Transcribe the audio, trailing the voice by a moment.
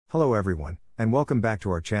Hello everyone, and welcome back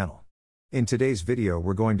to our channel. In today's video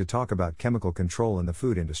we're going to talk about chemical control in the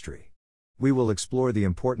food industry. We will explore the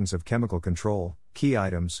importance of chemical control, key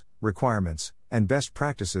items, requirements, and best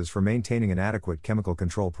practices for maintaining an adequate chemical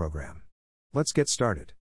control program. Let's get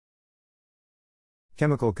started.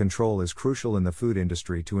 Chemical control is crucial in the food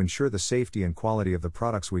industry to ensure the safety and quality of the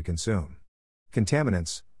products we consume.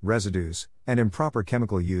 Contaminants, residues, and improper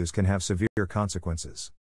chemical use can have severe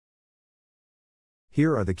consequences.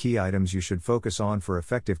 Here are the key items you should focus on for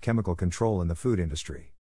effective chemical control in the food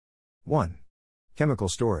industry. 1. Chemical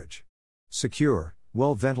storage. Secure,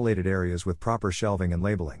 well-ventilated areas with proper shelving and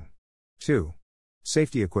labeling. 2.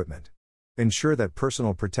 Safety equipment. Ensure that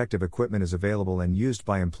personal protective equipment is available and used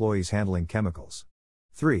by employees handling chemicals.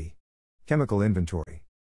 3. Chemical inventory.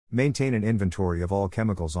 Maintain an inventory of all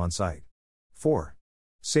chemicals on site. 4.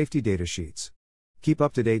 Safety data sheets. Keep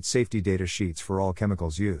up-to-date safety data sheets for all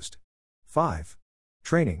chemicals used. 5.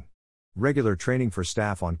 Training. Regular training for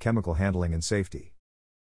staff on chemical handling and safety.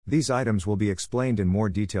 These items will be explained in more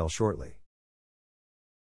detail shortly.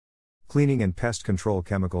 Cleaning and pest control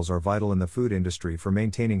chemicals are vital in the food industry for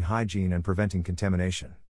maintaining hygiene and preventing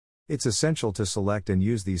contamination. It's essential to select and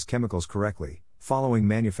use these chemicals correctly, following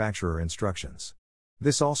manufacturer instructions.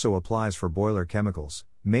 This also applies for boiler chemicals,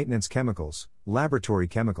 maintenance chemicals, laboratory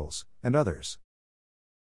chemicals, and others.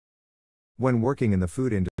 When working in the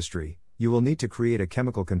food industry, you will need to create a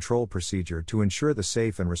chemical control procedure to ensure the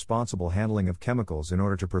safe and responsible handling of chemicals in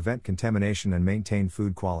order to prevent contamination and maintain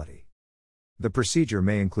food quality. The procedure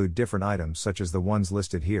may include different items such as the ones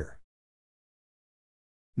listed here.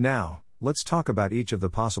 Now, let's talk about each of the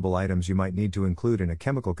possible items you might need to include in a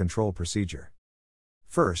chemical control procedure.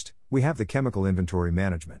 First, we have the chemical inventory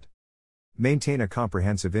management. Maintain a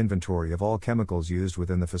comprehensive inventory of all chemicals used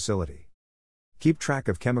within the facility. Keep track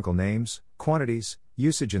of chemical names, quantities,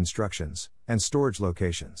 usage instructions, and storage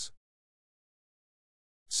locations.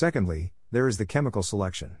 Secondly, there is the chemical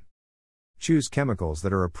selection. Choose chemicals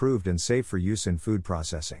that are approved and safe for use in food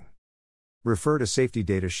processing. Refer to safety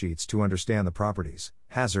data sheets to understand the properties,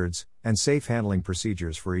 hazards, and safe handling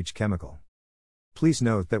procedures for each chemical. Please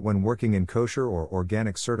note that when working in kosher or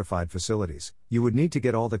organic certified facilities, you would need to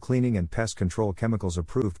get all the cleaning and pest control chemicals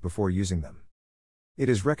approved before using them. It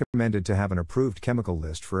is recommended to have an approved chemical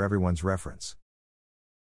list for everyone's reference.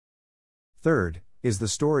 Third, is the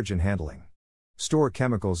storage and handling. Store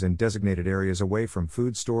chemicals in designated areas away from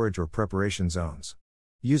food storage or preparation zones.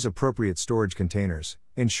 Use appropriate storage containers,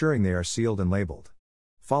 ensuring they are sealed and labeled.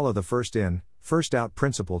 Follow the first in, first out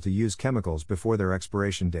principle to use chemicals before their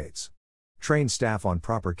expiration dates. Train staff on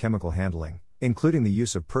proper chemical handling, including the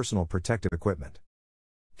use of personal protective equipment.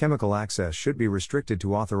 Chemical access should be restricted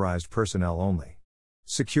to authorized personnel only.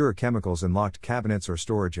 Secure chemicals in locked cabinets or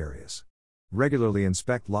storage areas. Regularly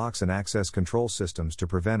inspect locks and access control systems to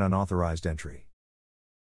prevent unauthorized entry.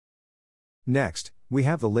 Next, we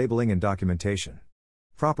have the labeling and documentation.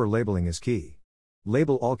 Proper labeling is key.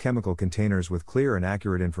 Label all chemical containers with clear and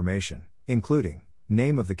accurate information, including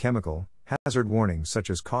name of the chemical, hazard warnings such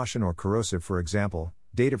as caution or corrosive for example,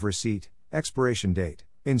 date of receipt, expiration date,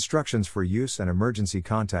 instructions for use and emergency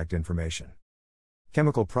contact information.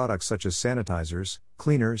 Chemical products such as sanitizers,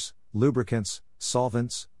 cleaners, lubricants,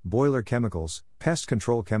 solvents, boiler chemicals, pest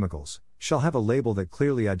control chemicals, shall have a label that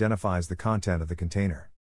clearly identifies the content of the container.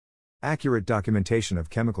 Accurate documentation of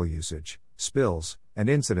chemical usage, spills, and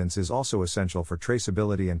incidents is also essential for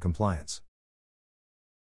traceability and compliance.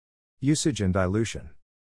 Usage and dilution.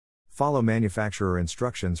 Follow manufacturer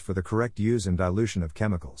instructions for the correct use and dilution of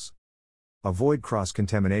chemicals. Avoid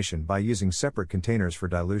cross-contamination by using separate containers for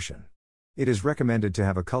dilution. It is recommended to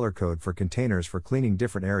have a color code for containers for cleaning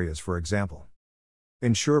different areas, for example.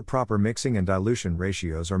 Ensure proper mixing and dilution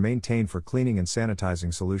ratios are maintained for cleaning and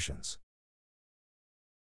sanitizing solutions.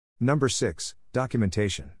 Number 6,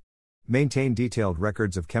 documentation. Maintain detailed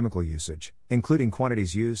records of chemical usage, including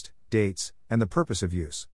quantities used, dates, and the purpose of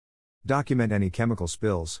use. Document any chemical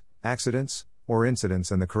spills, accidents, or incidents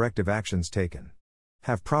and the corrective actions taken.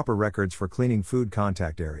 Have proper records for cleaning food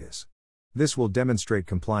contact areas. This will demonstrate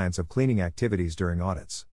compliance of cleaning activities during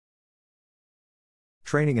audits.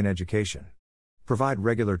 Training and education. Provide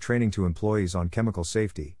regular training to employees on chemical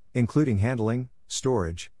safety, including handling,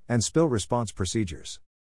 storage, and spill response procedures.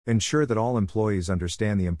 Ensure that all employees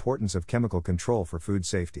understand the importance of chemical control for food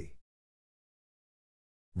safety.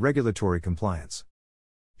 Regulatory compliance.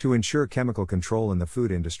 To ensure chemical control in the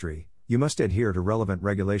food industry, you must adhere to relevant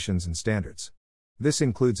regulations and standards. This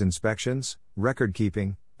includes inspections, record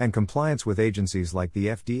keeping, and compliance with agencies like the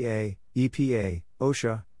FDA, EPA,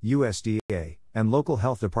 OSHA, USDA, and local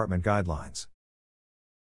health department guidelines.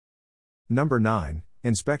 Number 9,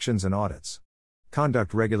 inspections and audits.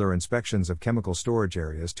 Conduct regular inspections of chemical storage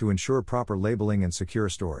areas to ensure proper labeling and secure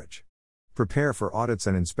storage. Prepare for audits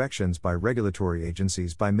and inspections by regulatory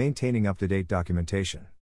agencies by maintaining up-to-date documentation.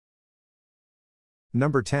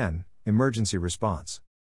 Number 10. Emergency response.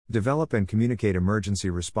 Develop and communicate emergency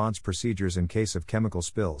response procedures in case of chemical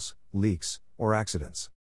spills, leaks, or accidents.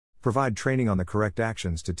 Provide training on the correct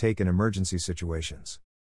actions to take in emergency situations.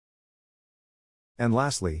 And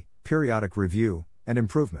lastly, periodic review and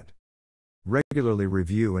improvement. Regularly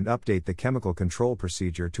review and update the chemical control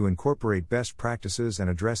procedure to incorporate best practices and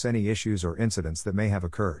address any issues or incidents that may have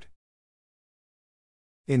occurred.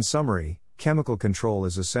 In summary, chemical control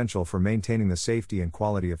is essential for maintaining the safety and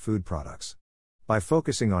quality of food products. By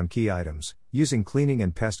focusing on key items, using cleaning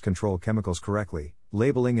and pest control chemicals correctly,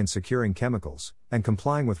 labeling and securing chemicals, and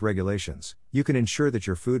complying with regulations, you can ensure that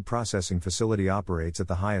your food processing facility operates at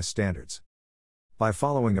the highest standards. By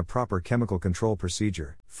following a proper chemical control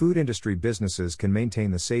procedure, food industry businesses can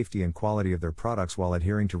maintain the safety and quality of their products while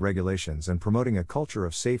adhering to regulations and promoting a culture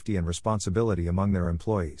of safety and responsibility among their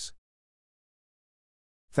employees.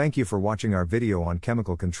 Thank you for watching our video on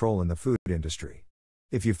chemical control in the food industry.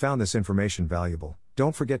 If you found this information valuable,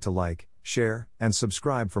 don't forget to like, share, and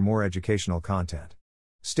subscribe for more educational content.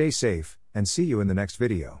 Stay safe, and see you in the next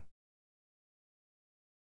video.